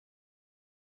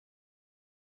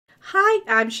Hi,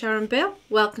 I'm Sharon Bill.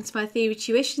 Welcome to my theory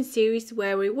tuition series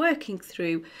where we're working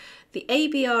through the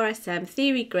ABRSM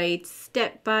theory grades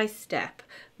step by step.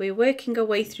 We're working our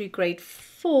way through grade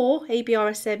 4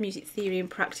 ABRSM Music Theory and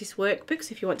Practice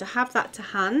workbooks if you want to have that to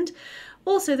hand.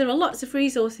 Also, there are lots of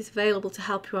resources available to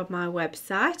help you on my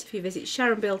website. If you visit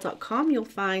sharonbill.com, you'll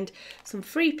find some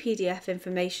free PDF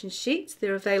information sheets.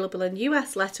 They're available in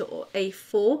US letter or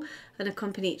A4 and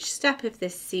accompany each step of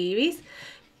this series.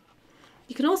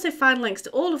 You can also find links to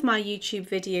all of my YouTube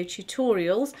video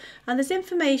tutorials, and there's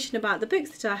information about the books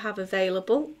that I have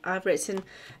available. I've written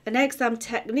an exam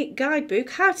technique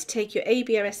guidebook, How to Take Your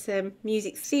ABRSM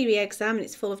Music Theory exam, and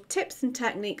it's full of tips and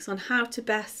techniques on how to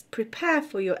best prepare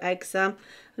for your exam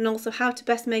and also how to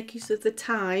best make use of the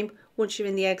time once you're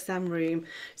in the exam room.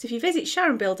 So if you visit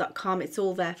sharonbill.com, it's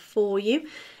all there for you.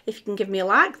 If you can give me a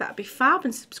like, that'd be fab,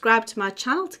 and subscribe to my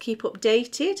channel to keep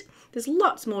updated. There's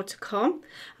lots more to come,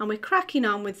 and we're cracking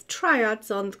on with triads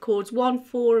on chords 1,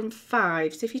 4 and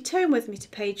 5. So if you turn with me to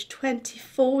page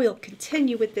 24, we'll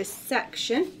continue with this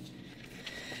section.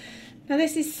 Now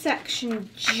this is section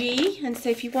G, and so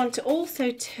if you want to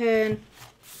also turn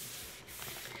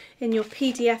in your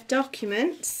PDF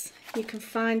documents, you can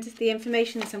find the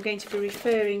information that I'm going to be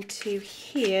referring to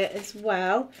here as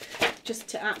well, just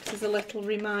to act as a little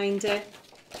reminder.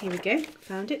 Here we go,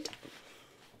 found it,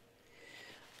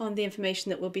 on the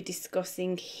information that we'll be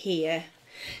discussing here.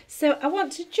 So I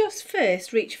want to just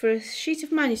first reach for a sheet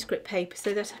of manuscript paper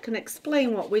so that I can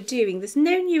explain what we're doing. There's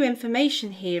no new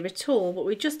information here at all, but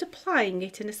we're just applying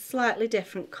it in a slightly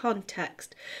different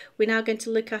context. We're now going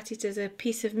to look at it as a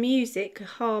piece of music, a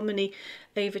harmony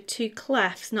over two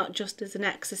clefs, not just as an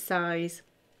exercise.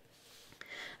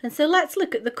 And so let's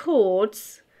look at the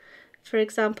chords. For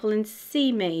example, in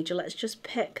C major, let's just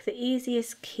pick the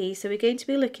easiest key. So we're going to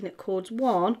be looking at chords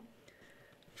 1,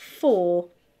 4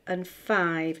 and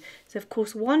 5. So of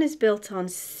course 1 is built on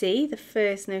C, the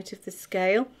first note of the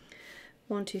scale.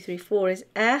 1, 2, 3, 4 is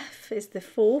F, is the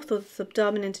fourth or the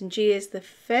subdominant, and G is the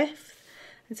fifth.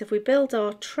 And so if we build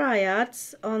our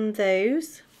triads on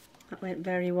those, that went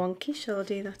very wonky, shall I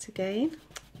do that again?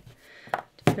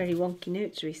 Very wonky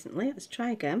notes recently, let's try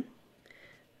again.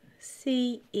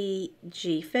 C, E,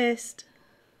 G, first,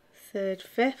 third,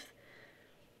 fifth,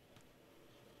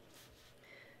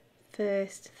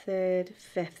 first, third,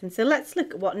 fifth. And so let's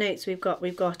look at what notes we've got.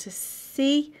 We've got a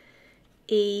C,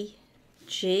 E,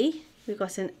 G, we've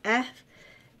got an F,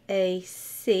 A,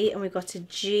 C, and we've got a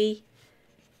G,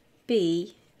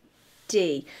 B,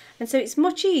 D. And so it's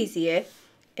much easier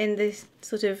in this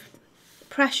sort of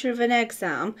pressure of an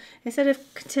exam, instead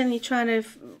of continually trying to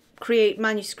create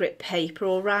manuscript paper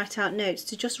or write out notes,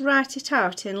 to just write it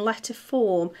out in letter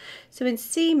form. So in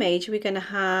C major we're going to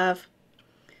have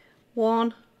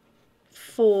 1,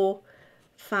 4,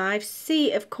 5.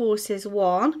 C of course is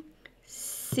 1,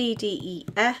 C, D, E,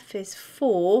 F is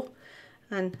 4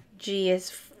 and G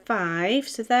is 5.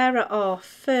 So there are our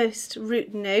first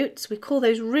root notes. We call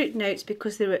those root notes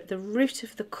because they're at the root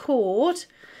of the chord,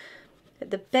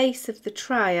 at the base of the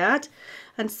triad.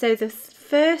 And so the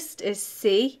first is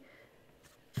C,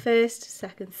 first,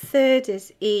 second, third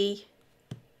is E,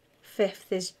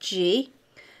 fifth is G,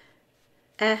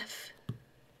 F,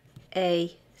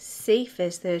 A, C,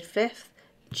 first, third, fifth,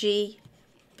 G,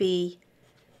 B,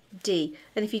 D.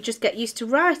 And if you just get used to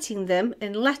writing them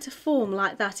in letter form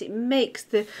like that, it makes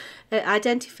the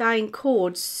identifying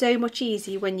chords so much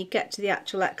easier when you get to the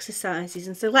actual exercises.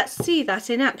 And so let's see that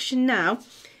in action now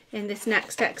in this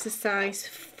next exercise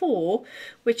 4,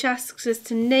 which asks us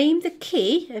to name the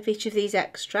key of each of these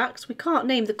extracts. We can't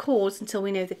name the chords until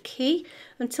we know the key.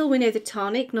 Until we know the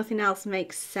tonic, nothing else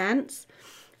makes sense.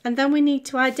 And then we need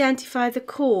to identify the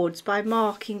chords by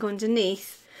marking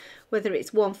underneath whether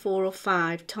it's 1, 4 or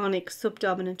 5, tonic,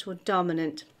 subdominant or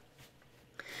dominant.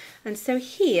 And so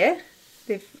here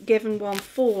they've given one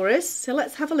for us, so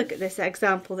let's have a look at this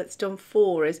example that's done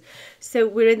for us. So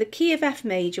we're in the key of F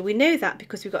major. We know that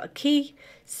because we've got a key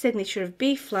signature of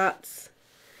B flats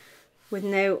with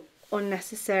no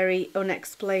unnecessary,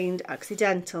 unexplained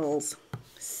accidentals.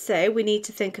 So we need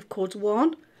to think of chords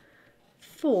 1,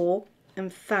 4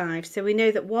 and 5. So we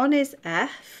know that 1 is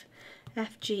F,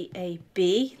 F, G, A,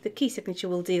 B. The key signature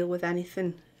will deal with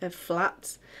anything of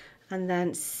flats. And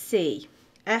then C,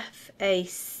 F, A,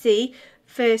 C,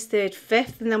 first, third,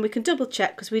 fifth, and then we can double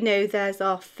check because we know there's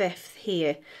our fifth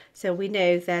here. So we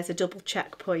know there's a double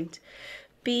check point.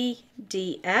 B,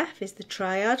 D, F is the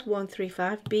triad, 1, 3,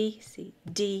 5, B, C,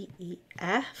 D, E,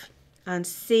 F, and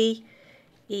C,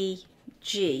 E,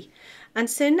 G. And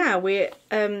so now we're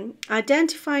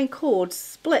identifying chords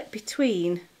split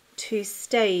between two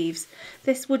staves.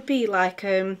 This would be like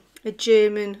a a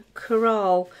German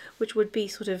chorale, which would be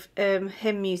sort of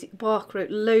hymn music. Bach wrote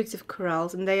loads of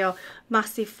chorales, and they are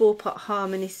massive 4-part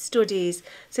harmony studies.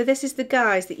 So this is the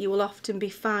guise that you will often be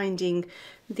finding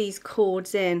these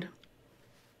chords in.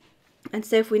 And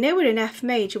so if we know we're in F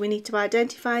major, we need to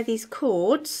identify these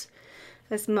chords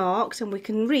as marked, and we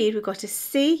can read we've got a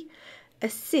C,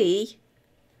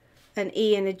 an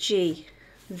E and a G.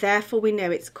 Therefore we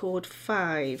know it's chord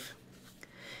 5.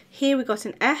 Here we've got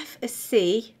an F, a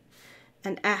C,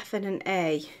 an F and an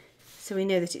A. So we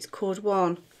know that it's chord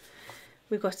 1.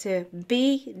 We've got a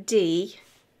B, D,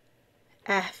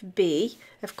 F, B.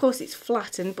 Of course it's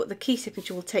flattened, but the key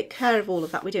signature will take care of all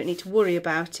of that. We don't need to worry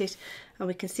about it. And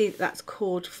we can see that that's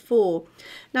chord 4.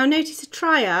 Now notice a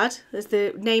triad, as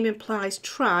the name implies,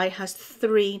 tri, has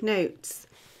 3 notes.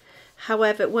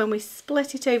 However, when we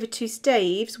split it over 2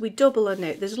 staves, we double a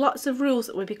note. There's lots of rules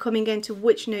that will be coming into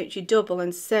which note you double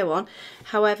and so on.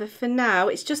 However, for now,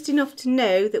 it's just enough to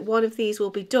know that one of these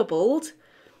will be doubled.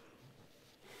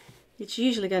 It's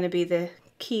usually going to be the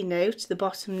key note, the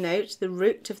bottom note, the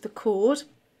root of the chord.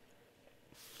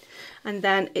 And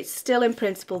then it's still in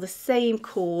principle the same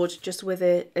chord, just with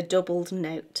a doubled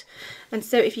note. And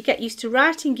so if you get used to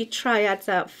writing your triads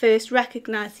out first,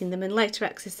 recognising them, and later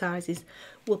exercises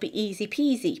will be easy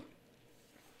peasy.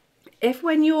 If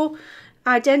when you're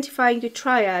identifying your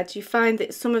triads you find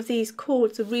that some of these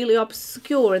chords are really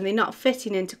obscure and they're not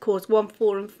fitting into chords 1,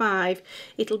 4 and 5,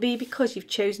 it'll be because you've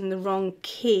chosen the wrong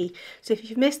key. So if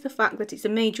you've missed the fact that it's a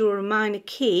major or a minor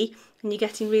key and you're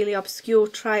getting really obscure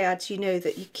triads, you know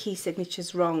that your key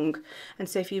signature's wrong. And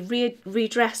so if you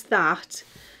redress that,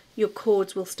 your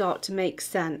chords will start to make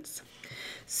sense.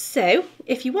 So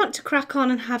if you want to crack on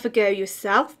and have a go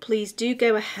yourself, please do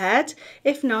go ahead.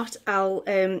 If not, I'll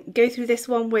go through this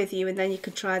one with you and then you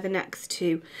can try the next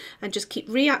 2. And just keep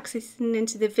re-accessing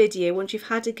into the video once you've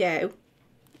had a go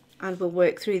and we'll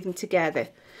work through them together.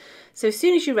 So as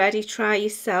soon as you're ready, try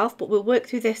yourself, but we'll work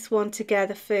through this one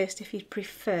together first if you'd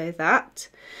prefer that.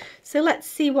 So let's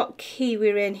see what key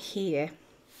we're in here.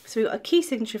 So we've got a key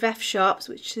signature of F sharps,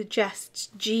 which suggests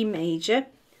G major.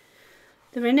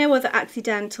 There are no other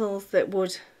accidentals that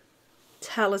would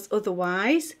tell us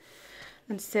otherwise,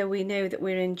 and so we know that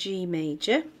we're in G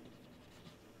major.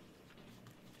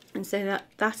 And so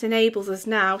that enables us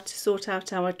now to sort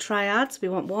out our triads. We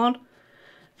want 1,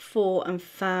 4 and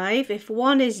 5. If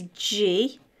 1 is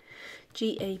G,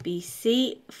 G, A, B,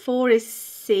 C, 4 is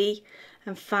C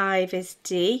and 5 is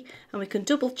D. And we can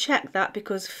double check that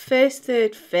because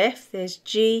 1st, 3rd, 5th is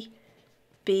G,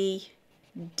 B,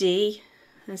 D.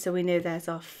 And so we know there's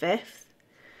our 5th.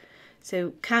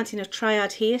 So counting a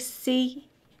triad here, C,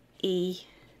 E,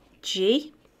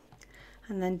 G,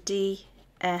 and then D,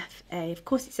 F, A. Of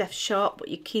course it's F sharp, but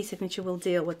your key signature will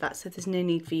deal with that, so there's no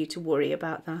need for you to worry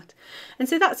about that. And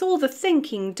so that's all the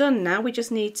thinking done now. We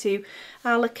just need to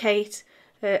allocate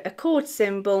a chord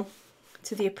symbol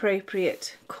to the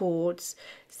appropriate chords.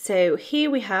 So here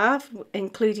we have,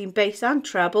 including bass and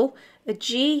treble, a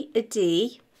G, a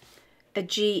D, a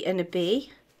G and a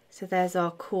B. So there's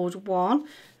our chord 1,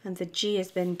 and the G has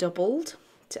been doubled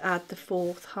to add the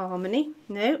 4th harmony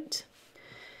note.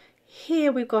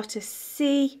 Here we've got a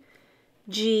C,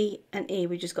 G and E.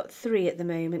 We've just got 3 at the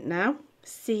moment now.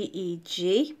 C, E,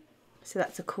 G. So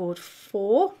that's a chord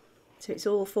 4. So it's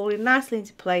all falling nicely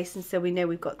into place, and so we know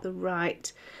we've got the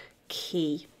right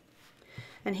key.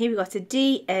 And here we've got a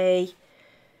D, A,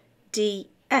 D,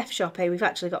 F sharp A. We've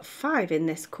actually got 5 in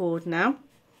this chord now.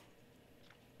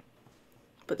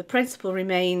 But the principle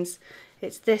remains,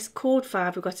 it's this chord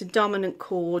 5. We've got a dominant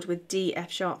chord with D,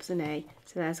 F sharps and A.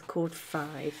 So there's a chord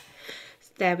 5.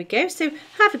 So there we go. So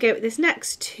have a go at this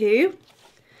next 2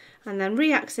 and then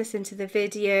re-access into the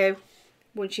video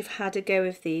once you've had a go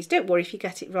of these. Don't worry if you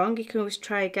get it wrong, you can always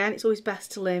try again. It's always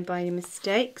best to learn by your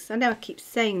mistakes. I know I keep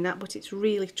saying that, but it's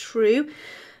really true.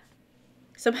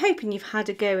 So I'm hoping you've had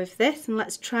a go of this, and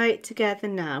let's try it together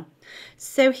now.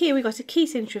 So here we've got a key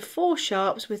signature of 4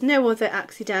 sharps with no other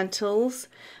accidentals,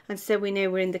 and so we know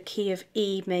we're in the key of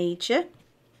E major.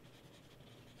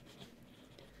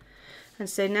 And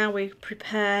so now we're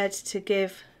prepared to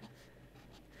give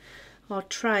our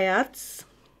triads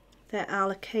their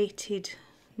allocated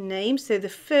names. So the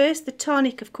first, the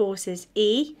tonic of course is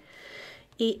E,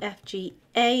 E, F, G,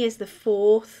 A is the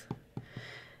 4th,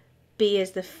 B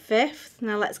is the 5th.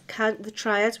 Now let's count the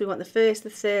triads. We want the 1st, the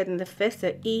 3rd and the 5th.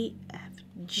 So E, F,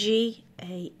 G,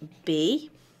 A, B.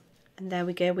 And there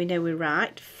we go, we know we're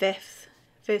right. 5th,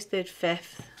 1st, 3rd,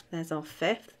 5th. There's our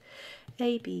 5th.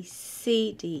 A, B,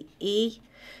 C, D, E,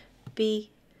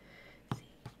 B, C,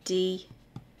 D,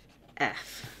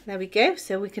 F. There we go.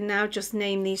 So we can now just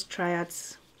name these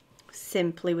triads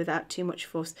simply without too much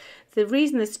fuss. The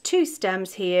reason there's two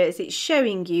stems here is it's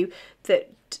showing you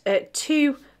that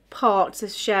two parts are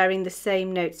sharing the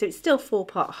same note. So it's still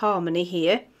 4-part harmony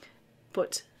here,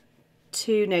 but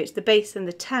two notes, the bass and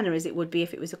the tenor as it would be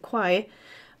if it was a choir,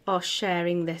 are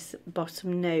sharing this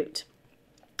bottom note.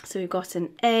 So we've got an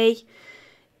A,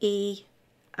 E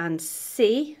and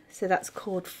C, so that's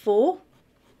chord 4.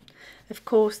 Of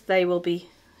course they will be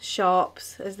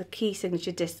sharps as the key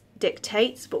signature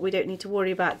dictates, but we don't need to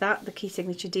worry about that. The key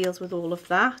signature deals with all of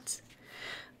that.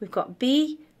 We've got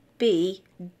B, B,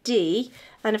 D,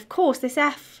 and of course this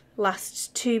F lasts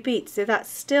 2 beats, so that's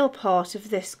still part of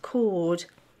this chord.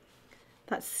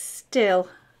 That's still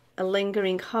a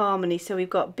lingering harmony. So we've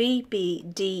got B, B,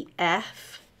 D,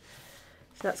 F,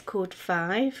 so that's chord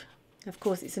 5. Of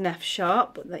course it's an F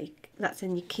sharp, but that's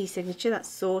in your key signature, that's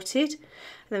sorted. And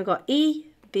then we've got E,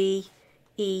 B,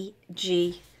 E,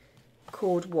 G,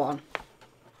 chord 1.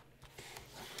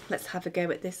 Let's have a go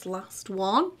at this last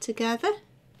one together.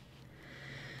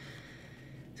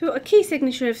 So we've got a key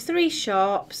signature of 3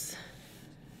 sharps,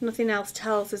 nothing else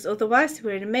tells us otherwise, so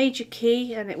we're in a major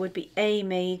key and it would be A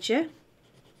major.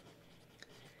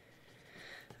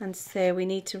 And so we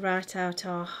need to write out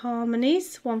our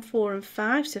harmonies, 1, 4 and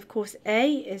 5. So of course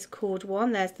A is chord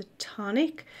 1, there's the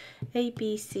tonic. A,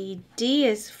 B, C, D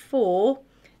is 4.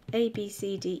 A, B,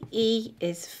 C, D, E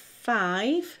is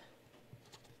 5.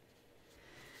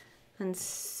 And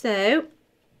so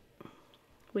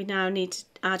we now need to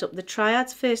add up the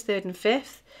triads, 1st, 3rd and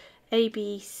 5th. A,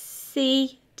 B,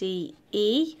 C, D,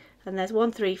 E, and there's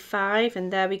 1, 3, 5,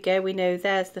 and there we go, we know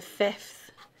there's the 5th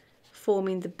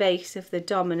forming the base of the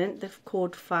dominant, the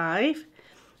chord 5.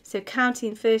 So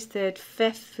counting 1st, 3rd,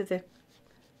 5th for the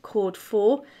chord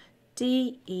 4,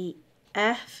 D, E,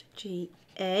 F, G,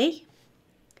 A,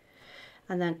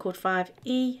 and then chord 5,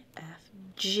 E, F,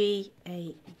 G,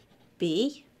 A,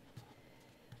 B.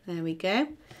 There we go.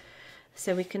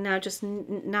 So we can now just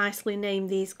nicely name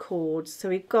these chords. So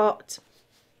we've got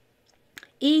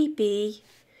E, B,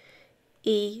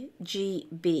 E, G,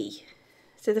 B.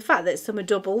 So the fact that some are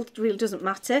doubled really doesn't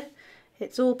matter.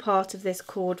 It's all part of this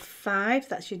chord 5.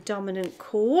 That's your dominant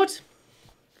chord.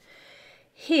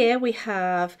 Here we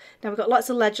have, now we've got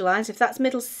lots of ledger lines. If that's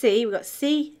middle C, we've got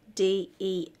C, D,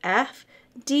 E, F,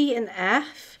 D and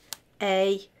F,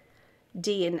 A,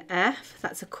 D and F.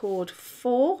 That's a chord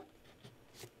 4.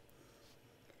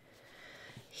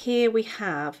 Here we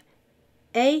have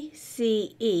A,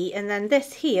 C, E, and then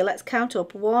this here, let's count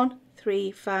up. 1,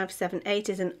 3, 5, 7, 8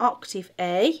 is an octave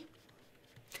A.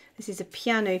 This is a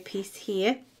piano piece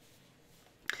here.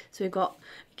 So we've got,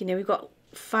 we've got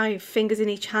 5 fingers in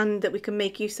each hand that we can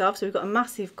make use of. So we've got a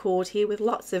massive chord here with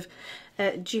lots of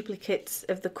duplicates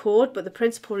of the chord, but the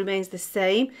principle remains the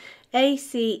same. A,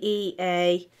 C, E,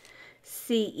 A,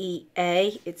 C, E,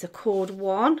 A. It's a chord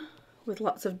 1 with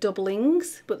lots of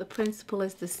doublings, but the principle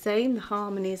is the same. The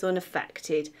harmony is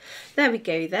unaffected. There we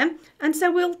go then. And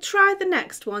so we'll try the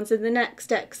next ones in the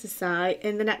next exercise,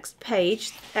 in the next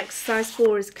page. Exercise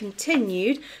 4 is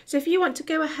continued. So if you want to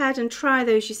go ahead and try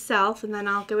those yourself, and then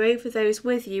I'll go over those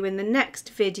with you in the next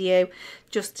video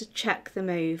just to check them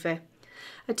over.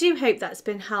 I do hope that's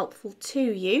been helpful to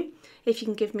you. If you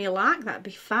can give me a like, that'd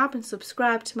be fab, and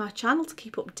subscribe to my channel to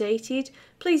keep updated.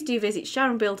 Please do visit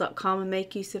sharonbill.com and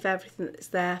make use of everything that's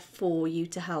there for you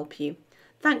to help you.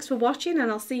 Thanks for watching,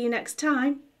 and I'll see you next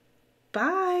time.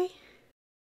 Bye.